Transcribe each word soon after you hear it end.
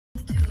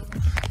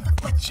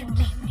what you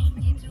made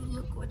me do.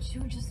 Look what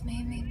you just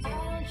made me do.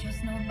 I don't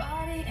trust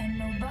nobody and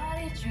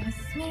nobody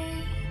trusts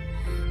me.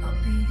 I'll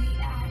be the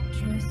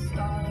actress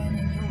starring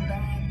in your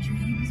bad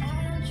dreams.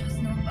 I don't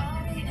trust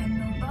nobody and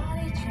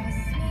nobody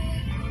trusts me.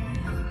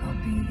 I'll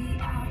be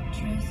the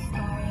actress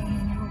starring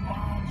in your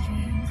bad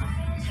dreams.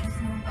 I don't trust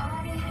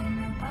nobody and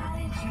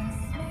nobody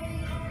trusts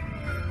me.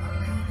 I'll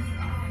be the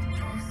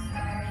actress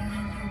starring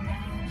in your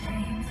bad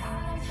dreams. I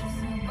don't trust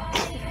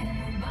nobody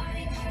and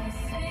nobody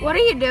trusts me. What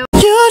are you doing?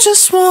 You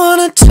just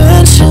want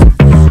attention.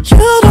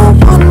 You don't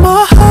want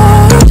my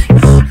heart.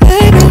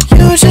 Maybe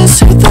you just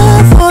hate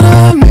the thought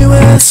of me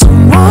with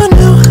someone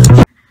new.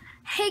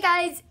 Hey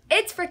guys,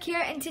 it's Brooke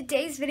here, and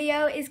today's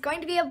video is going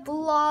to be a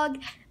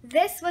vlog.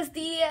 This was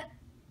 2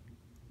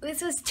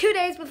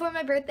 days before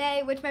my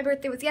birthday, which my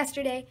birthday was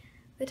yesterday.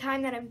 The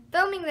time that I'm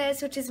filming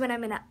this, which is when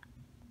I'm gonna,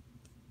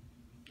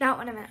 not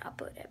when I'm gonna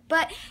upload it,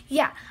 but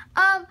yeah.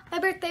 My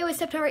birthday was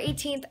September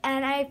 18th,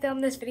 and I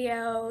filmed this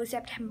video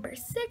September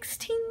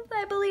 16th,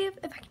 I believe,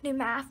 if I can do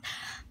math.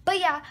 But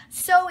yeah,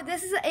 so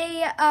this is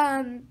a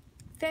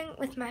thing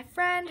with my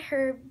friend.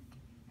 Her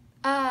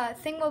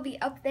thing will be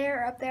up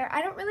there or up there.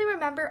 I don't really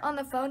remember on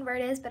the phone where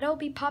it is, but it'll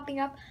be popping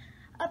up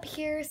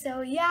here.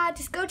 So yeah,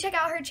 just go check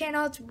out her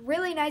channel. It's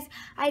really nice.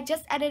 I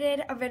just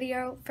edited a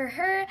video for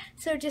her,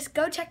 so just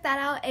go check that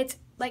out. It's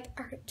like,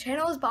 her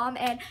channel is bomb,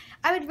 and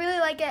I would really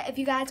like it if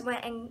you guys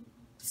went and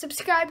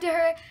subscribed to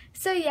her.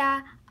 So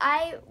yeah,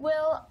 I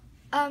will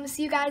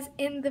see you guys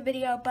in the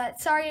video, but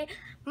sorry,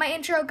 my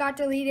intro got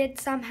deleted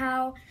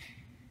somehow,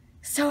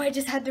 so I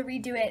just had to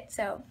redo it.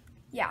 So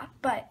yeah,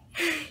 but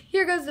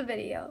here goes the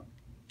video.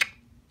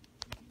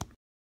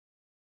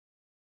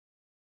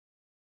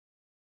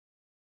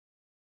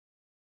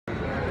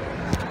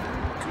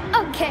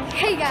 Okay,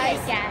 hey guys.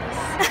 Hey guys.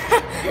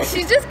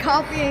 She's just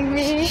copying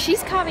me.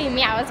 She's copying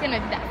me. I was gonna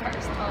do that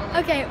first.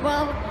 Totally. Okay,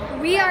 well,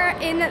 we are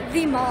in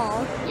the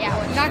mall. Yeah,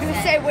 I'm not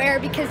gonna say where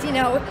because, you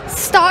know,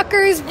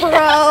 stalkers,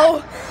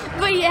 bro.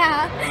 But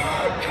yeah.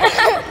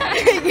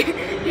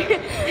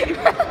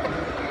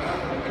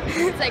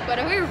 It's like, what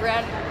if we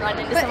run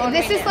into someone?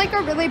 This is like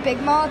a really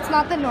big mall. It's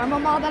not the normal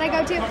mall that I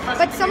go to.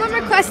 But someone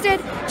requested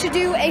to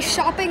do a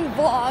shopping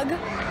vlog.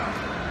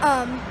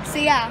 So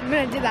yeah, I'm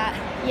gonna do that.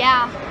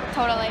 Yeah,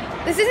 totally.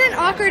 This isn't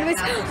awkward.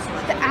 It's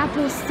the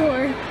Apple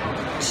store.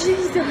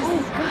 Jesus. Oh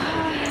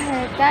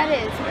God, That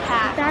is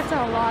packed. that's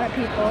a lot of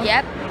people.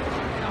 Yep.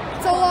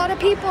 It's a lot of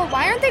people.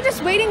 Why aren't they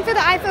just waiting for the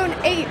iPhone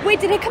 8? Wait,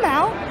 did it come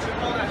out?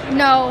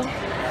 No,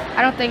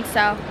 I don't think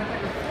so.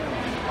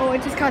 Oh,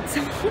 it just caught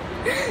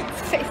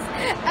someone's face.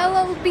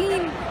 LL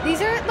Bean.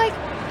 These are like,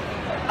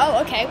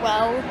 oh, okay,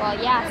 well. Well,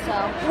 yeah.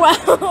 So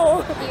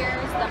Wow.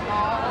 here's the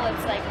mall.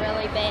 It's like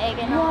really big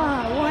and all.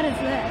 Wow, what is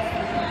this?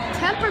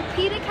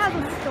 Tempur-Pedic has a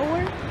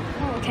store?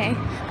 Oh, okay.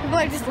 People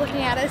are just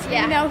looking at us.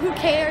 Yeah. You know, who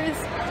cares?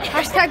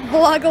 Hashtag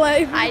vlog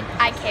life.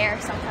 I care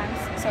sometimes,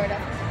 sort of.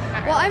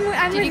 Not Well, really.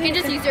 I'm Dude, you can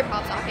really- just use your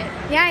pop socket.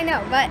 Yeah, I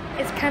know, but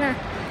it's kind of,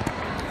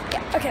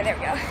 yeah, okay, there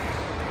we go.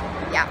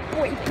 Yeah,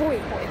 boy.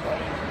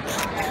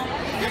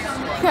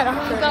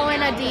 I'm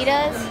going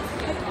Adidas.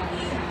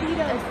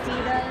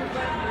 Adidas.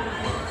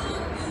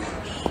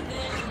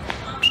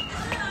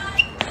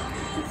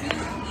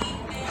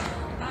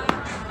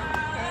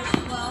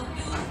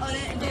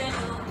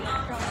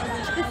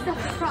 This stuff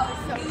is probably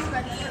so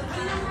expensive.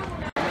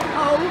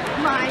 Oh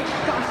my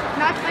gosh,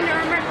 not Under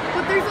Armour,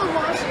 but there's a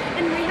Lush,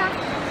 and we have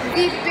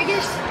the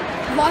biggest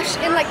Lush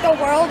in like the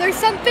world or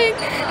something.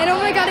 And oh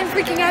my God, I'm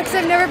freaking out because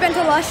I've never been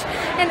to Lush.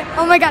 And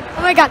oh my God,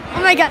 oh my God,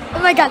 oh my God, oh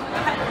my God,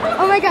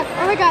 oh my God,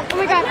 oh my God, oh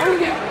my God, oh my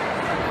God,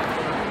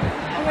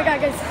 oh my God,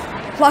 guys.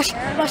 Lush.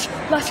 And Lush.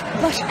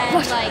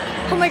 like,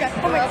 Oh my God,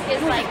 oh my Brooke God. is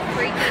like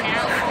freaking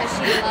out because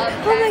she loves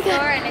Oh my that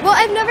store, and God. it's Well,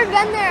 I've never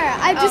been there.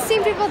 I've just Oh.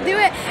 seen people do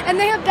it, and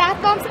they have bath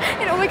bombs.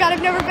 And oh my God,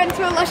 I've never been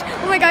to a Lush.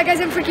 Oh my God, guys,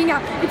 I'm freaking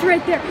out. It's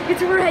right there.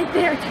 It's right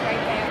there. right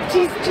there.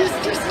 Jeez, just.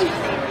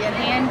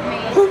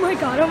 Handmade. Oh my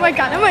God. Oh my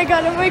God. Oh my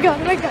God. Oh my God.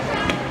 Oh my God.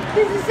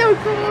 This is so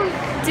cool,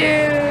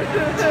 dude.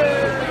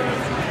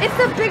 It's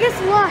the biggest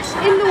Lush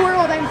in the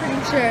world, I'm pretty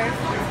sure.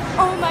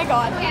 Oh my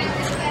God.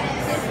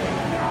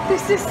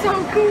 This is so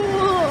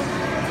cool.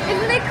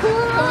 Isn't it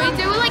cool? Can we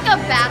do like a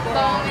bath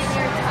bomb in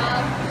your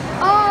tub?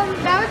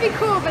 That would be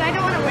cool, but I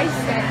don't want to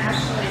waste it.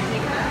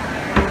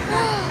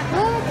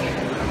 Look,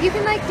 you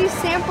can like do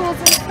samples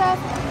and stuff.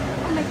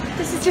 Oh my,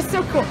 this is just so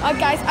cool.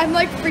 Guys, I'm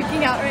like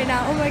freaking out right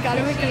now. Oh my God,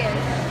 oh my God.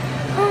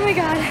 Oh my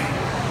God.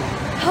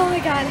 Oh my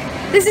God.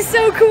 This is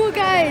so cool,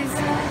 guys.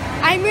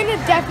 I'm gonna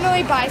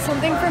definitely buy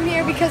something from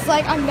here because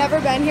like I've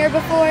never been here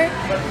before. Oh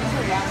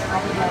my God,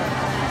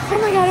 oh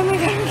my God, oh my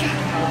God.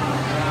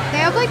 They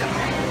have like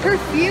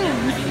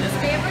perfumes.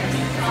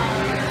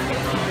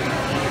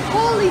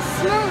 Holy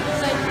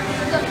smokes.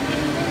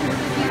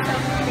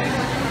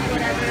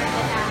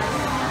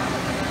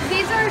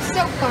 These are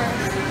soap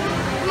bars.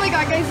 Oh my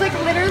God, guys, like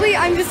literally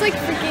I'm just like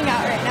freaking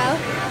out right now.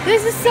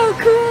 This is so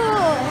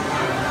cool.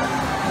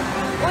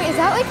 Wait, is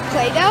that like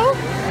Play-Doh?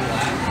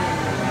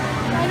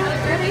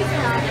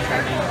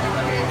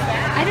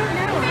 I don't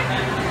know. We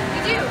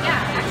do,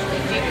 yeah.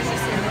 Actually, James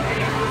just in the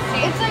video.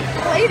 It's like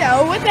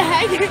Play-Doh. What the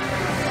heck?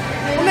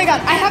 Oh my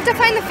god, I have to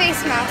find the face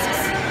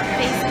masks.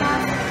 Face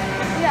mask.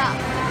 Yeah.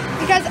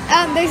 Because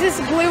there's this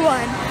blue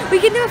one.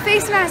 We can do a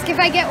face mask if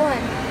I get one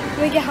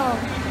when we get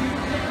home.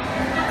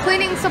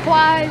 Cleaning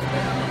supplies.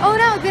 Oh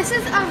no, this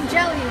is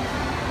jelly.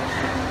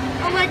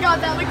 Oh my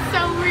god, that looks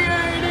so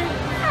weird.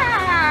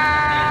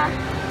 Ah.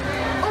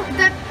 Oh,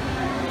 that.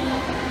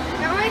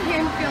 Now my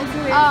hand feels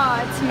weird. Oh,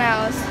 it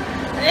smells.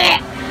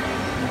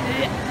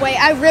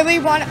 Wait, I really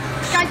want.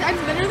 Guys, I'm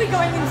literally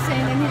going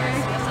insane in here.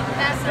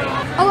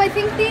 Oh, I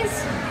think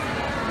these.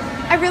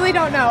 I really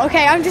don't know.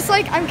 Okay, I'm just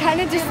like, I'm kind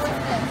of just.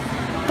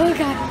 Oh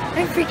god,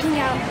 I'm freaking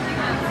out.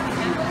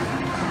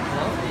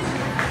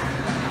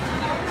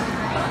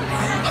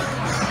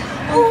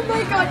 Oh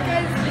my god,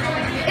 guys.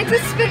 It's a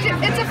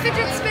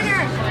fidget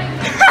spinner.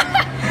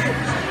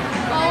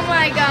 Oh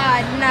my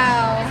god,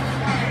 no.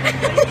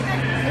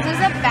 Is this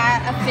a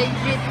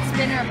fidget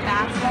spinner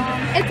bath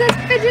bomb? It's a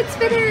fidget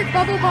spinner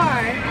bubble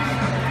bar.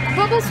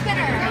 Bubble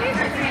spinner.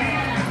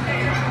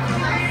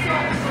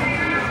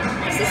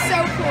 This is so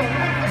cool.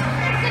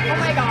 Oh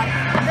my god.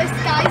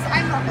 Guys,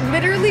 I'm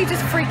literally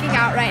just freaking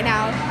out right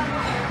now.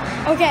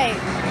 Okay,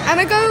 I'm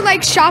gonna go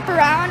like shop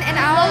around and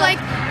I'll like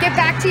get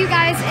back to you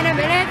guys in a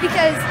minute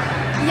because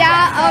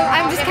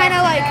I'm just kind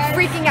of like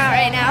freaking out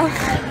right now.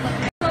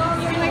 Oh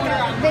my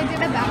god, they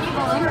did a bath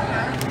bomb.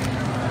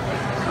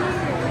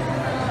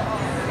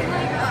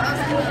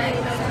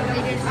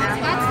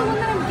 That's the one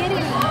that I'm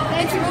getting.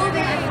 It's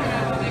moving.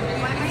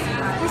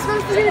 We're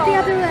supposed to do it the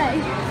other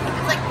way.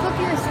 It's like, look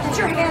here, get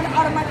your hand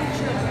out of my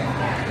picture.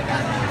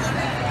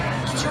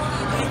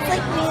 It's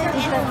like oh,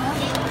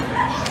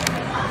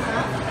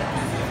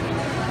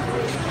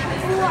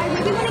 I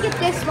really want to get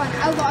this one.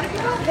 A lot of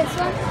people have this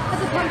one, but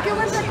the pumpkin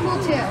ones are cool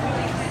too.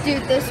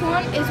 Dude, this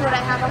one is what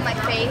I have on my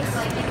face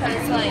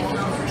because like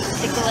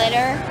the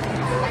glitter.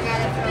 I got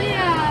it from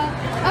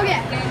Yeah. Okay.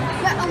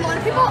 But a lot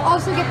of people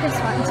also get this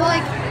one. So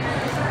like,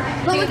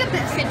 but look at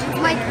this.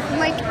 Like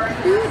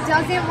who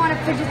doesn't want a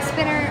fidget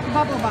spinner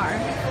bubble bar?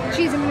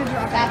 Jeez, I'm gonna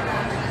drop that.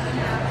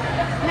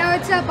 No,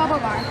 it's a bubble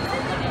bar.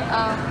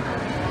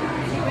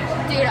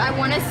 Dude, I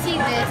want to see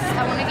this.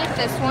 I want to get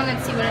this one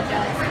and see what it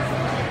does.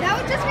 That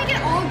would just make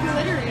it all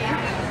glittery.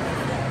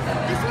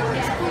 This one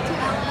looks cool too.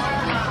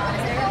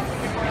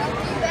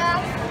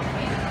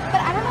 But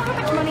I don't know how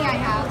much money I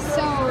have,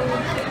 so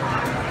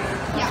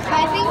yeah. But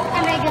I think I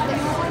may get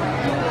this one.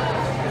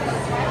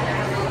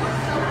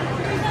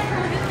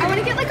 I want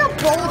to get like a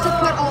bowl to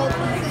put all of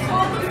these in.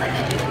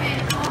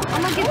 I'm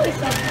gonna get this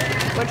one.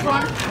 Which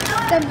one?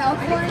 The milk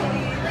one.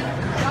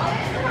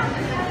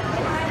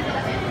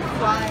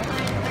 Why?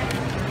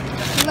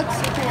 It looks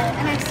cool,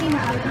 and I've seen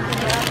other people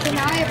do it. So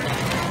now I have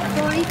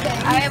 3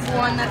 things. I have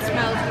one that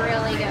smells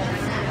really good.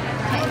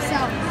 Okay,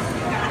 so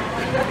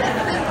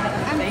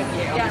Thank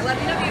you. Yeah, let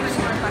me know if you have any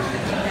more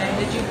questions today.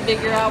 Did you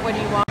figure out what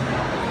you want?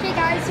 okay,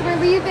 guys, so we're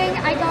leaving.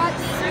 I got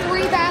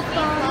 3 bath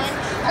bombs,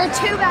 or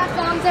 2 bath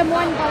bombs and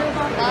 1 bottle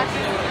bomb. Lush?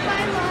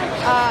 Bye,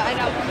 Lush. I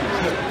got one.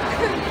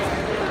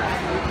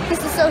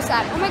 This is so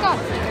sad. Oh my god.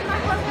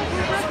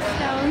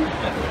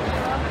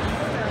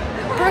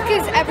 Brooke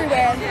is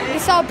everywhere. We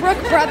saw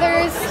Brooke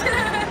Brothers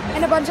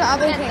and a bunch of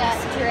other Look at things.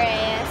 that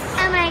dress.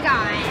 Oh my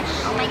gosh.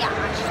 Oh my gosh.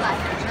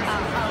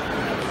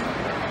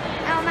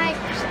 Oh my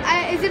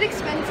gosh. Is it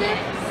expensive?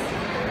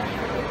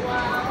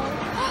 Wow.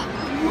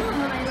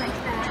 Oh, I like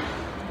that.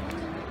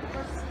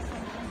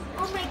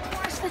 Oh my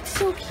gosh, that's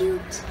so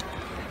cute.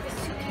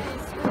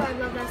 Oh, I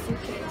love that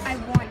suitcase. I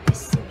want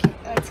this suitcase.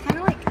 It's kind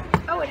of like,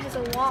 Oh, it has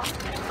a lock.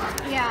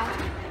 yeah,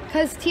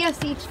 because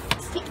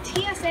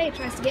TSA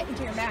tries to get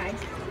into your bag.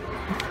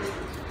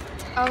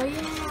 Oh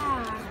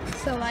yeah.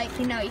 So like,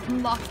 you know, you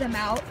can lock them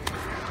out.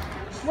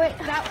 Wait,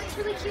 that one's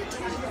really cute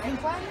too. The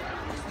pink one.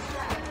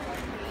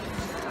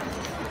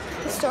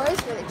 The store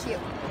is really cute.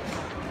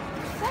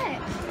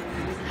 What?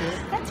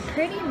 That's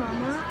pretty,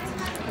 Mama.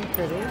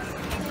 Pretty.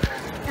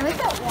 I like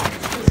that watch.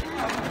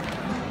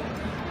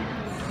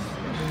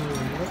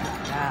 Look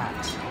at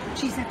that.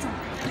 Jeez, that's a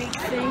big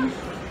thing.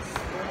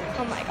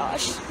 Oh my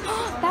gosh.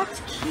 That's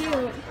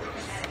cute.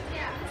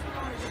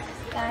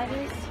 That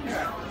is.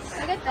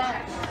 Look at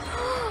that.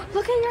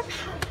 Look at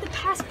the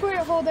passport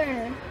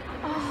holder.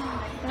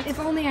 Oh, if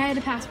only I had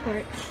a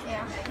passport.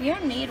 Yeah. You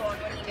don't need one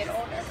when you get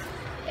older.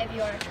 If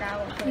you want to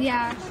travel.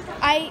 Yeah.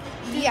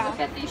 Yeah. Look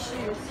at these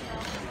shoes.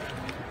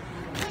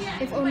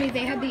 If only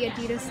they had the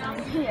Adidas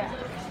thing. Yeah.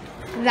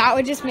 That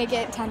would just make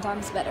it 10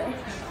 times better.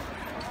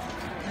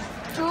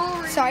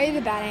 Oh, Sorry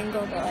the bad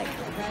angle, but like,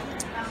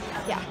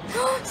 yeah.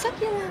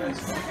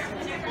 Succulents!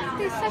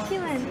 They're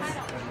succulents.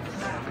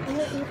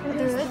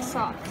 They're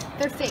soft.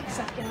 They're fake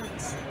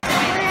succulents.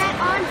 We're at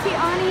Auntie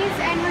Annie's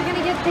and we're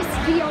gonna get this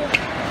deal.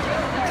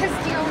 Because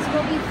deals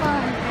will be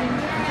fun. And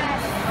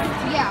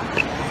yeah.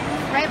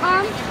 Right,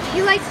 Mom?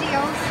 You like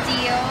deals?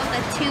 Deal,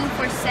 the 2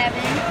 for $7.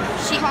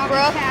 Coffee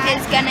Brooke cat.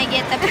 is gonna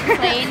get the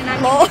plain and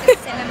I'm gonna get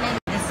the cinnamon.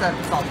 It's a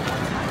salt.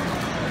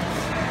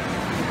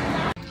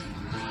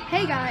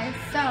 Hey guys,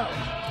 so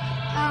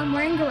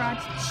we're in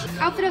garage.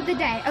 Outfit of the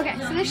day. Okay,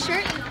 so this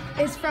shirt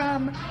is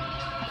from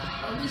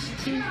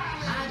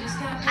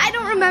I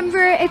don't remember.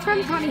 It's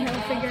from Tommy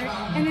Hilfiger.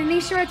 And then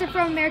these shorts are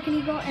from American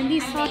Eagle, and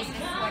these socks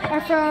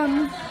are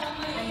from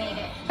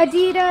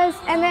Adidas,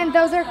 and then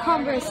those are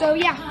Converse. So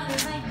yeah,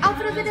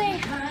 outfit of the day.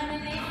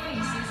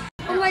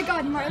 Oh my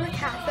God, Marla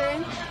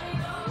Catherine.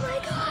 Oh my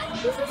God,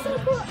 this is so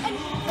cool. And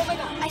oh my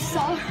God, I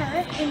saw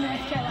her in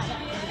North Carolina.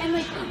 And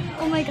like,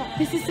 oh my God,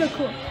 this is so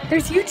cool.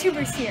 There's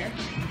YouTubers here.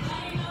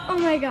 Oh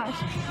my gosh.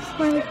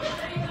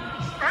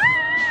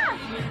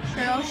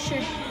 Girl,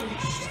 shit.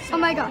 Oh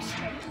my gosh.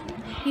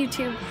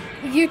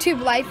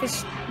 YouTube life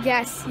is,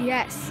 yes.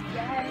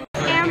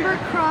 Amber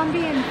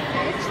Crombie and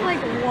Fitch,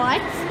 like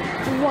what?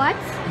 What?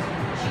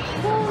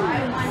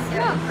 Holy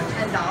stuff. For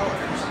 $10.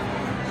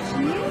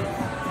 Jeez.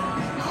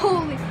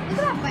 Holy, look at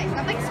that bike.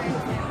 That bike's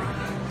cool.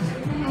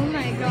 Oh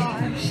my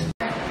gosh.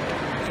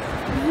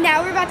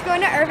 Now we're about to go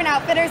into Urban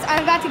Outfitters.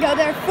 I'm about to go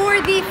there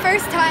for the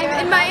first time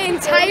in my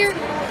entire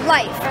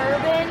life.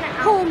 Urban.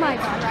 Oh my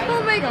God.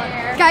 Oh my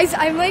God. Guys,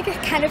 I'm like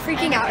kind of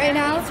freaking out right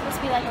now. It's supposed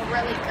to be like a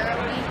really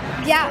girly.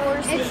 Yeah,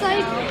 it's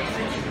like,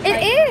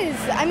 it is.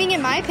 I mean,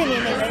 in my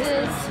opinion, it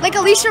is. Like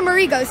Alicia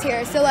Marie goes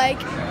here, so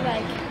like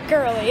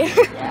girly.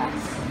 Yeah.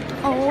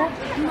 Oh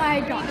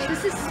my gosh,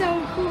 this is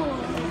so cool.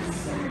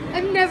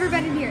 I've never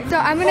been in here. So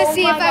I'm gonna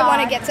see if I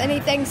want to get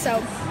anything,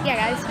 so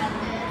yeah guys.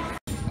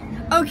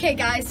 Okay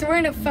guys, so we're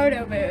in a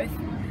photo booth.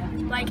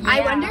 Like,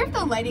 I wonder if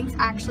the lighting's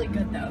actually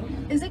good though.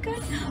 Is it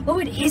good? Oh,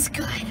 it is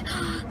good.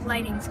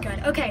 Lighting's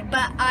good. Okay,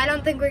 but I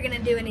don't think we're gonna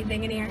do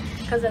anything in here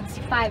because it's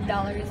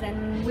 $5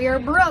 and we're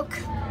broke.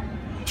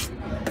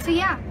 So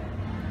yeah,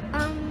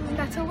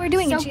 that's what we're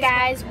doing. So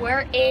guys,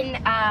 we're in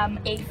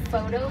a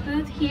photo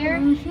booth here,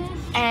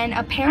 and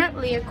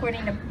apparently,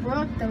 according to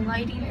Brooke, the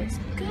lighting is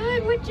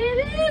good, which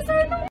it is.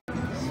 I know.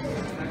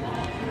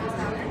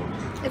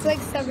 It's like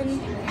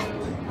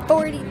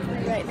 7:43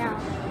 right now,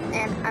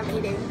 and I'm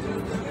eating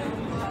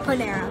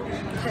Panera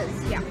because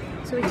yeah.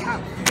 So we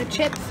got the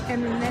chips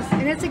and then this,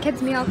 and it's a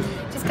kid's meal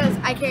just because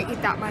I can't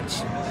eat that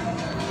much.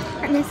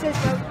 And this is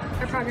what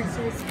our progress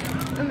is.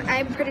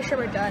 I'm pretty sure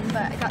we're done,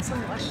 but I got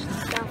some Lush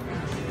stuff.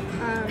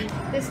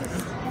 This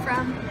is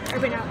from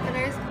Urban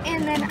Outfitters,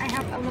 and then I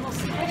have a little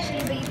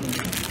squishy baby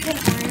in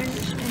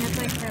orange, and it's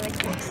like really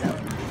cool. So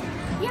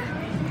yeah.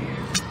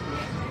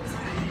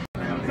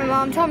 My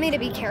mom told me to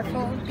be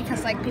careful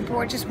because like people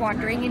were just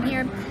wandering in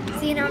here.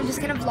 So you know, I'm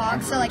just gonna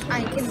vlog so like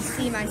I can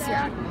see my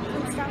syrup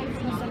and stuff.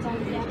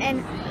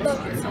 And look,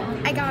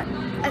 I got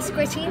a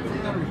squishy,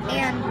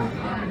 and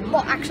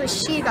well, actually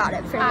she got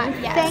it for me.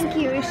 Yes. Thank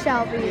you,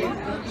 Shelby.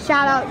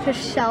 Shout out to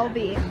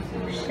Shelby.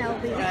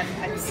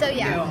 So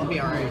yeah. I'll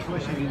be alright.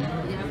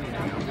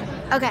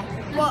 Okay.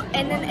 Well,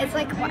 and then it's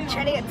like what?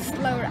 Try to get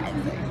slow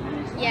rising.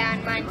 Yeah,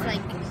 and mine's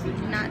like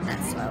not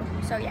that slow.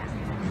 So yeah.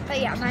 But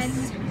yeah,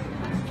 mine's.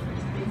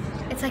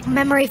 It's like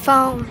memory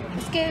foam.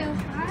 Let's go.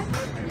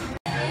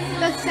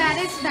 The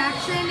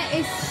satisfaction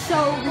is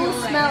so real.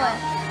 Smell it.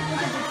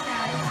 Look at this,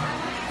 guys.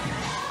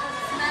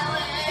 Smell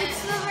it.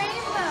 It's the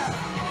rainbow.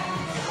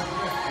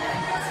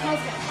 It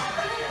smells good.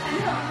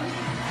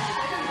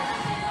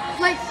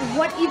 Like,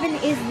 what even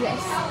is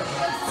this?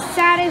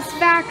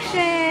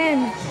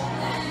 Satisfaction.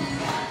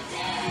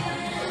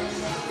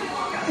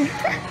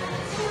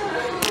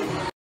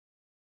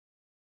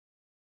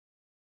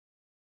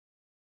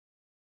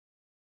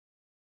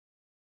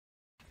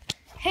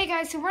 Hey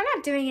guys, so we're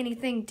not doing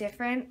anything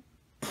different.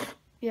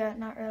 Yeah,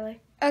 not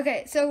really.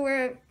 Okay, so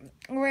we're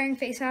wearing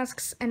face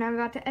masks and I'm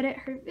about to edit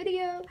her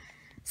video.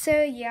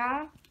 So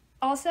yeah,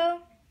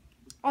 also,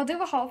 I'll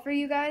do a haul for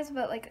you guys,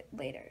 but like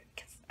later,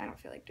 because I don't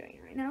feel like doing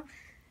it right now.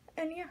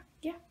 And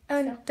yeah.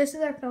 And this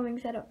is our filming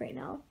setup right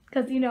now.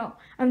 Because, you know,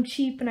 I'm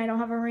cheap and I don't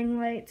have a ring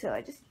light, so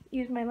I just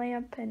use my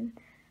lamp. And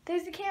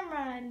there's the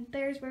camera and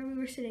there's where we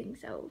were sitting,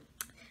 so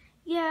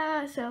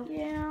yeah,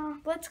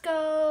 let's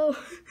go.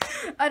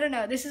 I don't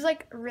know, this is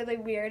like really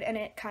weird and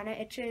it kind of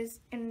itches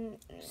and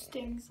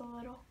Stings a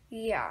little.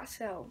 yeah,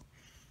 so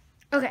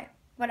okay,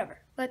 whatever.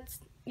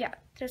 Let's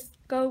just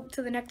go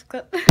to the next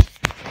clip.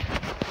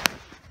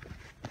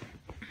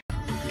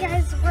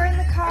 Guys, we're in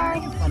the car.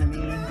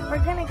 We're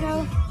gonna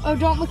go. Oh,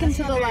 don't look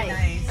into the light.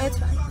 It's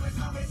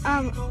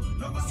fine.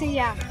 So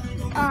yeah,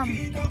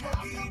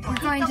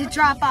 we're going to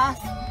drop off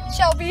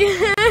Shelby.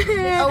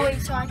 Oh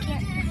wait, so I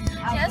can't.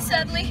 Yeah,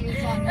 sadly,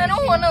 I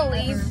don't want to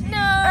leave.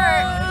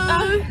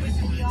 No.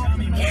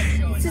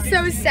 This is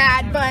so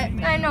sad, but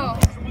I know.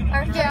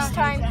 Our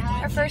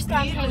first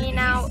time hanging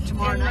out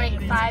in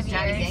like 5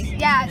 years.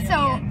 yeah.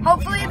 So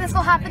hopefully this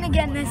will happen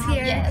again this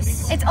year.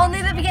 Yes. It's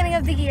only the beginning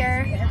of the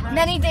year.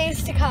 Many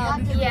days to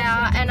come.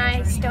 Yeah, and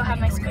I still have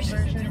my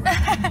squishy.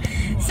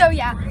 So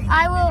yeah,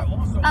 I will.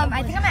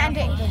 I think I'm gonna end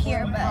it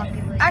here, but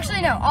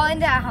actually no, I'll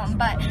end it at home.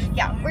 But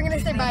yeah, we're gonna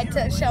say bye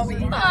to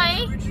Shelby.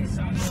 Bye.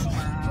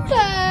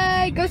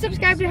 Bye. Go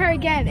subscribe to her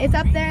again. It's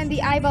up there in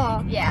the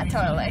eyeball. Yeah,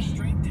 totally.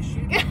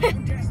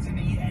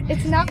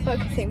 It's not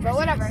focusing, but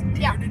whatever.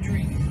 Yeah.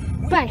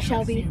 Bye,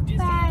 Shelby.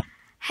 Bye.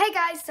 Hey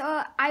guys,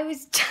 so I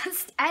was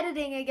just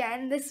editing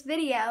again this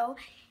video,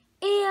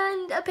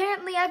 and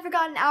apparently I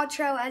forgot an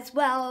outro as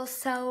well.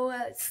 So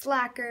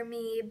slacker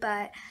me,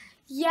 but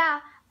yeah.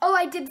 Oh,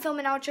 I did film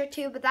an outro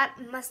too, but that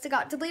must have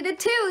got deleted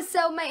too.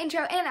 So my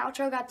intro and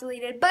outro got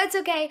deleted, but it's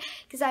okay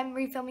because I'm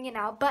refilming it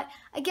now. But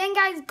again,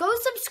 guys, go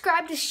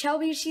subscribe to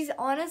Shelby. She's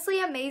honestly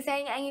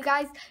amazing, and you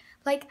guys,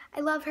 like,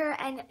 I love her,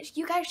 and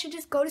you guys should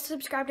just go to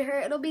subscribe to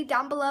her. It'll be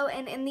down below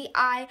and in the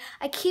eye.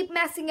 I keep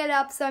messing it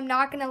up, so I'm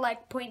not gonna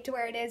like point to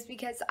where it is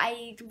because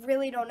I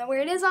really don't know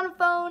where it is on a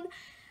phone.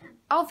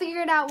 I'll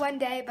figure it out one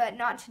day, but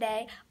not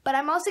today. But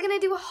I'm also going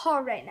to do a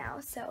haul right now.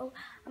 So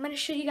I'm going to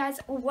show you guys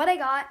what I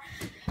got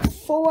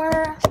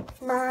for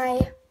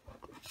my,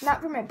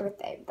 not for my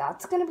birthday.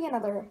 That's going to be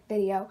another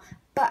video.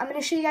 But I'm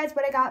going to show you guys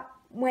what I got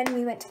when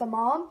we went to the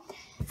mall.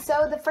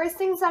 So the first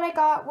things that I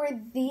got were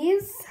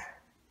these.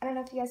 I don't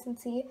know if you guys can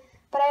see.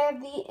 But I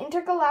have the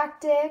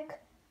Intergalactic.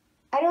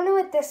 I don't know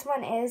what this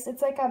one is.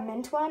 It's like a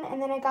mint one.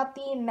 And then I got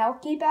the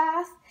Milky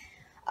Bath.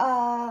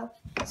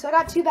 So I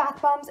got 2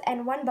 bath bombs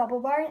and 1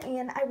 bubble bar,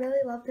 and I really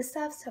love this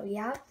stuff, so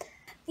yeah.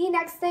 The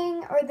next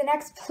thing, or the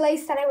next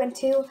place that I went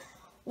to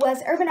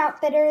was Urban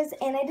Outfitters,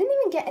 and I didn't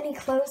even get any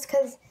clothes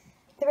because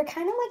they were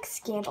kind of like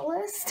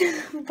scandalous,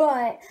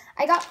 but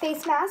I got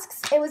face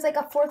masks. It was like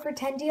a 4 for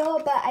 $10 deal,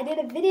 but I did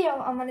a video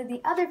on one of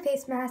the other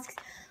face masks,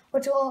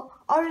 which will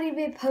already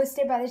be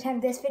posted by the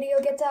time this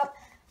video gets up,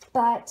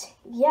 but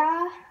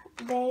yeah,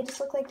 they just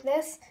look like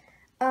this.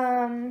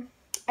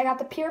 I got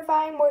the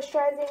purifying,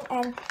 moisturizing,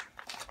 and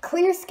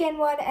clear skin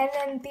one, and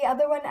then the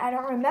other one I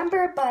don't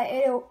remember, but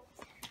it'll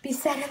be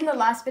said in the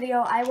last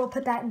video. I will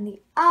put that in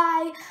the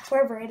eye,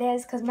 wherever it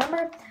is, because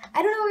remember,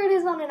 I don't know where it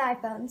is on an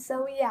iPhone,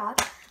 so yeah.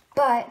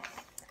 But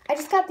I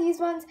just got these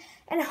ones,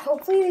 and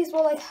hopefully these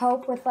will like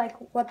help with like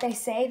what they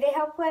say they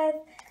help with.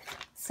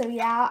 So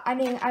yeah, I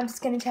mean, I'm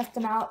just going to test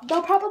them out.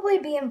 They'll probably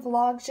be in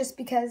vlogs just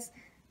because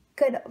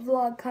good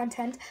vlog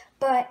content,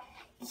 but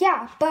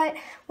yeah, but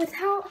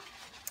without...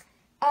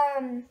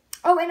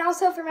 oh, and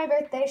also for my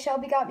birthday,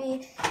 Shelby got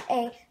me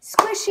a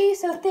squishy,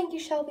 so thank you,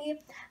 Shelby.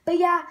 But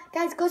yeah,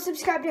 guys, go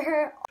subscribe to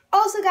her.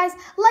 Also, guys,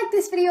 like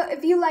this video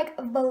if you like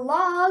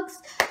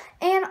vlogs,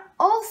 and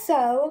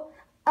also,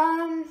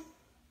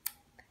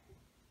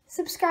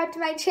 subscribe to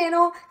my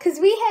channel, because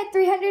we hit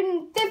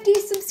 350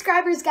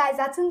 subscribers, guys.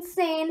 That's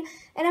insane,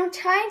 and I'm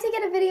trying to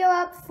get a video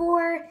up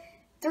for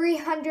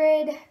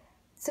 300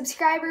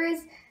 subscribers,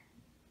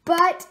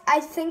 but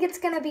I think it's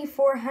going to be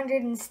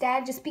 400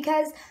 instead, just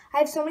because I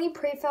have so many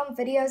pre-filmed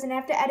videos and I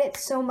have to edit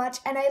so much,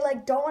 and I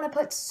like don't want to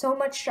put so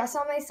much stress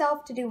on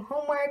myself to do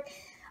homework,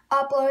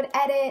 upload,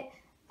 edit,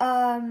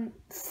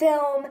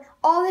 film,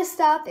 all this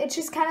stuff. It's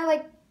just kind of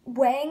like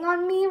weighing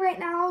on me right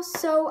now,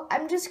 so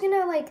I'm just going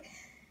to like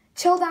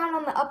chill down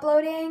on the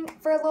uploading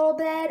for a little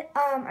bit,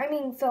 I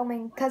mean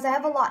filming, because I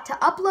have a lot to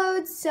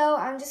upload, so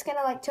I'm just going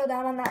to like chill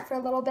down on that for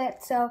a little bit.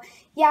 So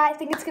yeah, I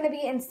think it's going to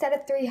be, instead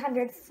of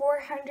 300,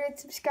 400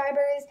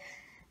 subscribers.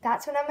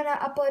 That's when I'm going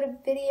to upload a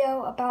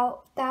video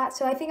about that,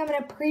 so I think I'm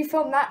going to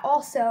pre-film that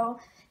also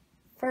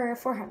for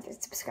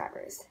 400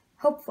 subscribers.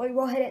 Hopefully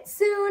we'll hit it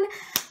soon,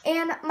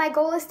 and my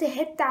goal is to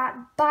hit that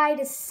by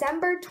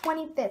December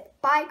 25th,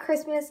 by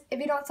Christmas. If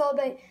you don't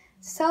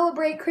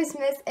celebrate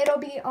Christmas, it'll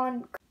be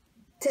on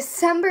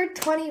December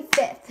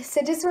 25th, so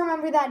just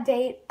remember that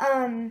date.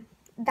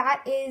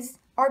 That is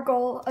our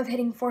goal of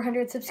hitting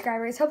 400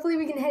 subscribers. Hopefully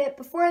we can hit it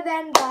before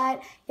then,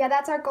 but yeah,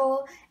 that's our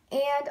goal.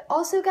 And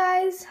also,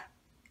 guys,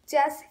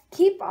 just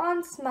keep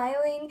on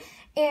smiling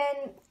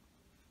and,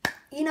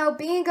 you know,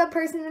 being a good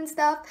person and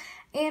stuff.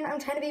 And I'm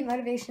trying to be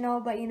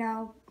motivational, but, you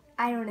know,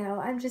 I don't know.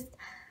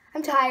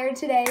 I'm tired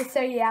today,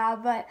 so yeah,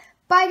 but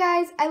bye,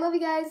 guys. I love you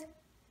guys.